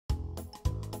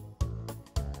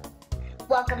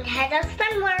Welcome to Heather's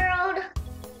Fun World.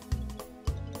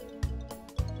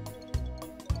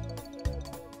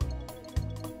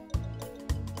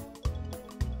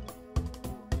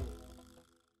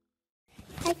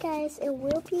 Hi guys, and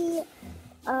we'll be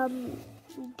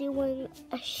doing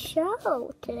a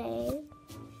show today.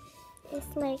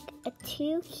 It's like a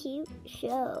too cute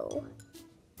show.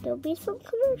 There'll be some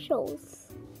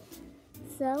commercials.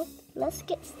 So let's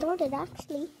get started.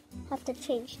 Actually, have to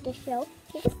change the show.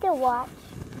 You can still watch.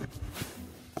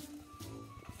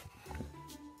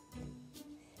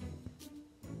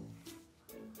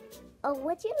 Oh,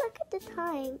 would you look at the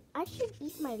time? I should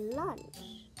eat my lunch.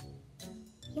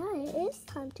 Yeah, it is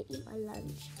time to eat my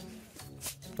lunch.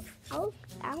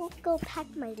 I'll go pack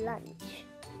my lunch.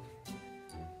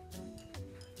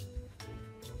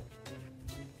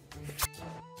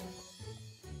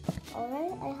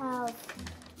 Alright, I have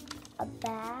a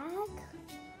bag.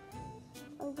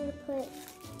 I'm gonna put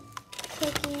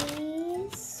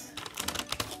cookies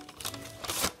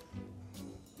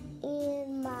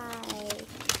in my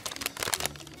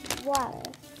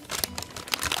water.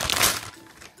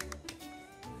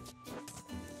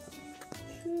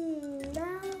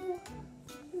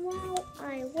 While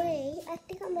I wait, I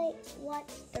think I might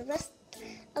watch the rest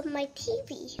of my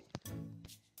TV.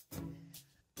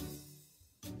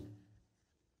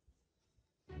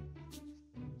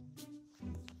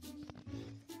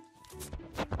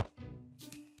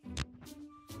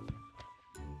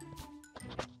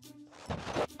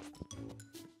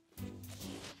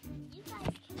 You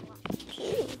guys can watch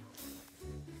too.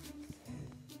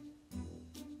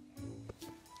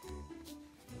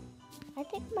 I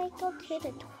think I might go to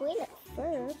the toilet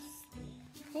first.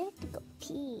 I have to go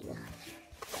pee.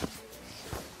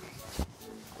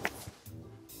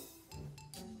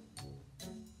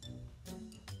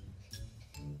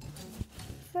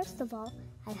 First of all,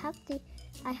 I have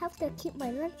to keep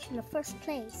my lunch in the first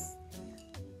place.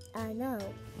 I know.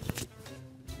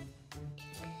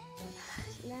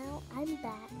 Now I'm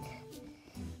back.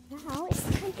 Now it's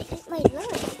time to eat my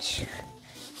lunch.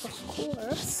 Of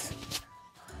course.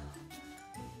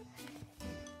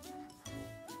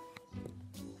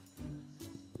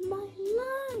 My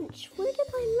lunch! Where did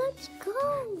my lunch go?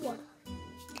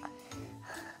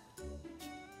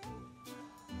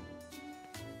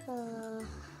 I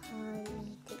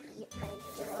need to eat my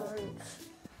lunch.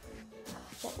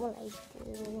 What will I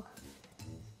do?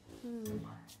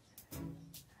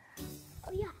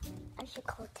 Oh yeah, I should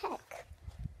call Tech.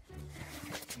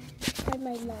 Find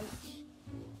my lunch.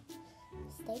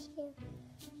 Stay here.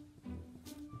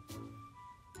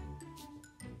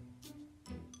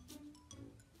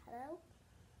 Hello?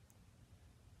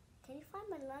 Can you find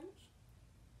my lunch?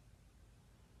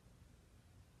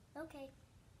 Okay.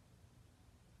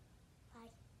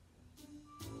 Bye.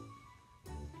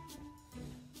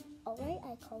 Alright,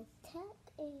 I called Tech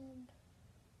and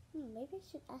maybe I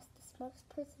should ask the smartest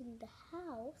person in the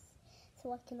house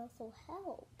so I can also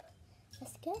help.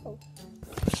 Let's go.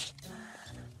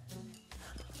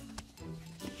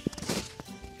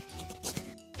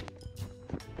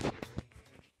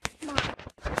 Mom,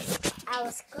 I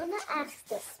was gonna ask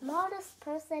the smartest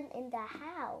person in the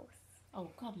house. Oh,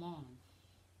 come on.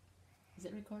 Is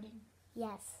it recording?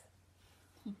 Yes.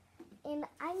 And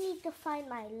I need to find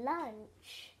my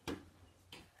lunch.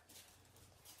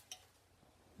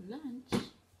 Lunch?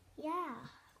 Yeah,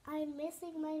 I'm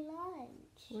missing my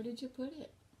lunch. Where did you put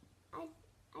it?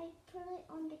 I put it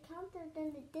on the counter,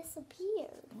 then it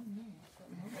disappeared. Oh no, I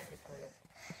don't know where you put it.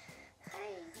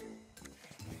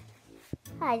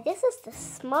 Hi, this is the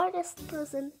smartest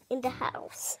person in the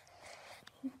house.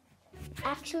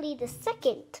 Actually, the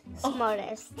second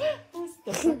smartest. Who's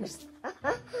the first?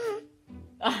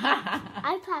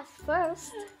 I passed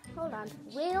first. Hold on,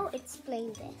 we'll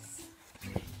explain this.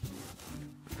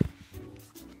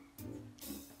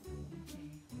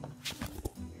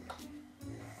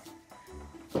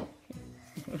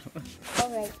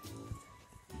 Alright.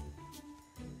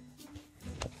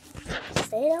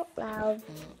 Say it out loud.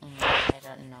 I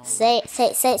don't know. Say.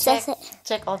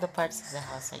 Check all the parts of the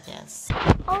house, I guess.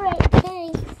 Alright,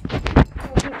 thanks.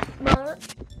 Smart.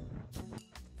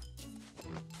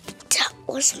 That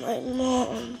was my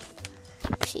mom.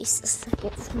 She's the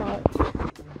second smart.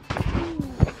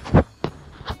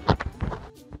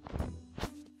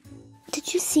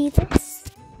 Did you see this?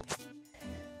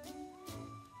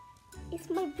 It's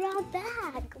my brown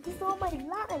bag with all my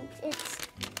lunch. It's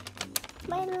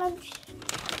my lunch.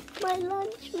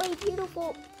 My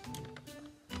beautiful.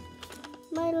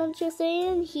 My lunch is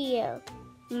in here.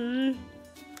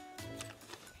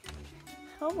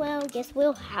 Oh well, guess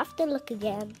we'll have to look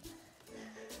again.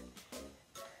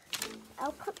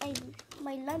 I'll put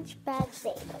my lunch bag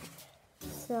there.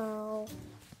 So,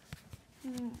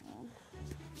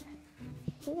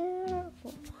 here.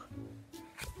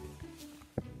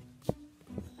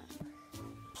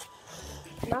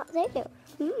 Not there.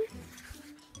 I'm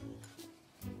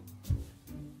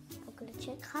gonna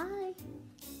check high.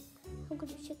 I'm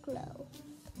gonna check low.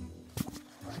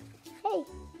 Hey,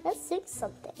 let's sing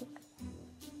something.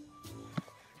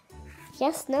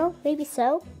 Yes, no, maybe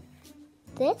so.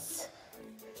 This,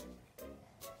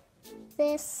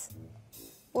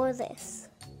 or this.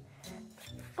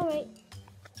 Alright,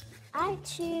 I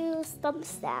choose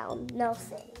thumbs down, no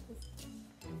sing.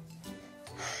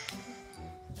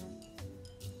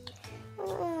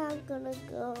 I'm gonna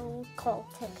go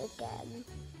Caltech again.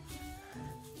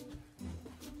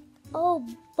 Oh,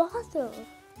 bother.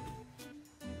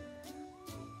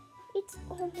 It's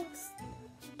almost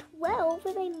 12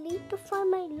 and I need to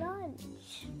find my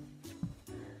lunch.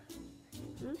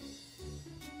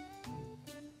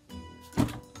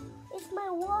 It's my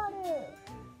water.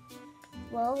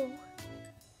 Whoa.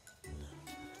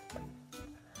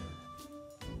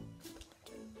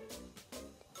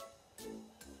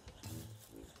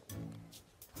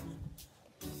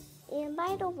 And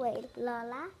by the way,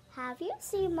 Lola, have you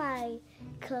seen my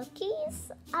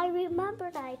cookies? I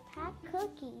remembered I packed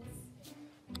cookies.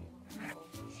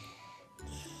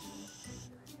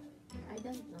 I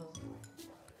don't know.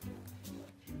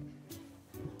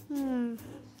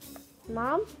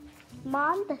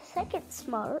 Mom, the second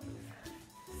smart,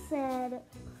 said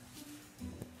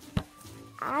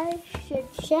I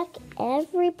should check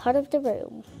every part of the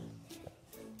room.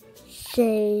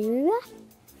 So,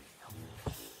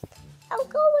 I'm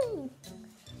going.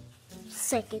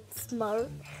 Second smart.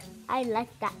 I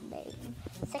like that name.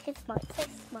 Second smart,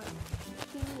 second smart.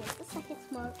 He is the second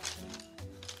smart.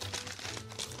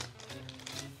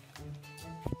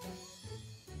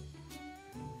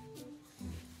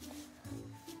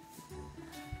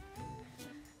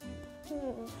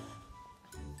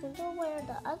 I wonder where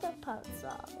the other parts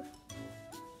are.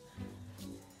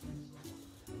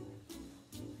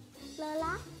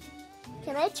 Lola,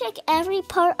 can I check every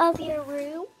part of your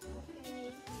room?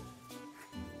 Okay.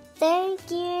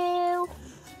 Thank you.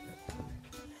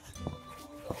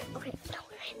 Okay,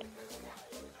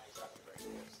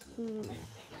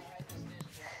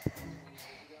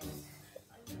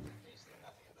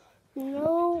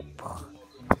 Nope.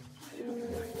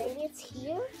 Maybe it's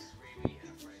here?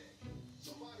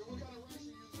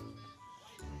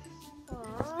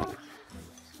 Aww.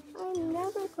 I'm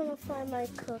never gonna find my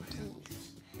cookies.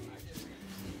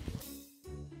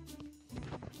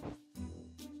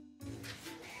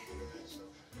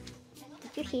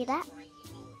 Did you hear that?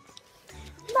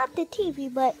 Not the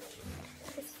TV, but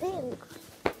the thing.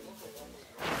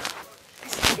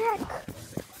 Let's check.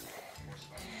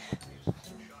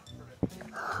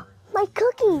 My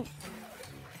cookies!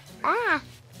 Ah!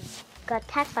 Got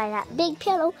attacked by that big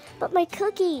pillow, but my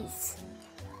cookies!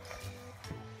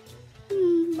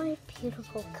 My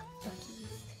beautiful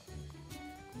cookies.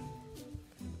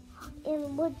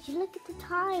 And would you look at the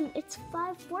time? It's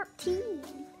 5:14.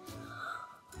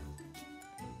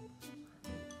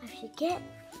 I should get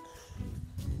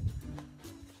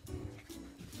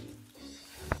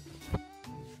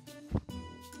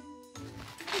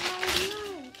my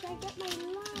lunch. I get my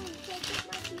lunch. I get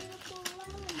my beautiful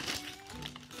lunch.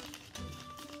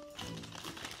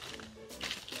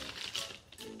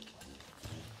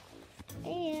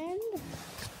 And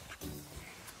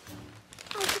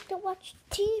I get to watch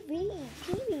TV.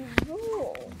 TV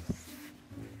rules.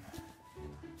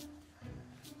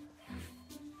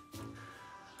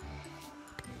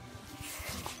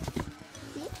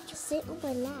 You can just sit on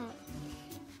my lap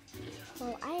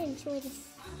while I enjoy the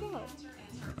show.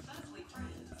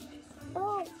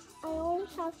 Oh, I only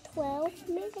have 12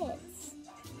 minutes.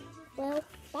 Well,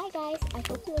 bye guys. I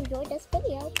hope you enjoyed this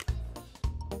video.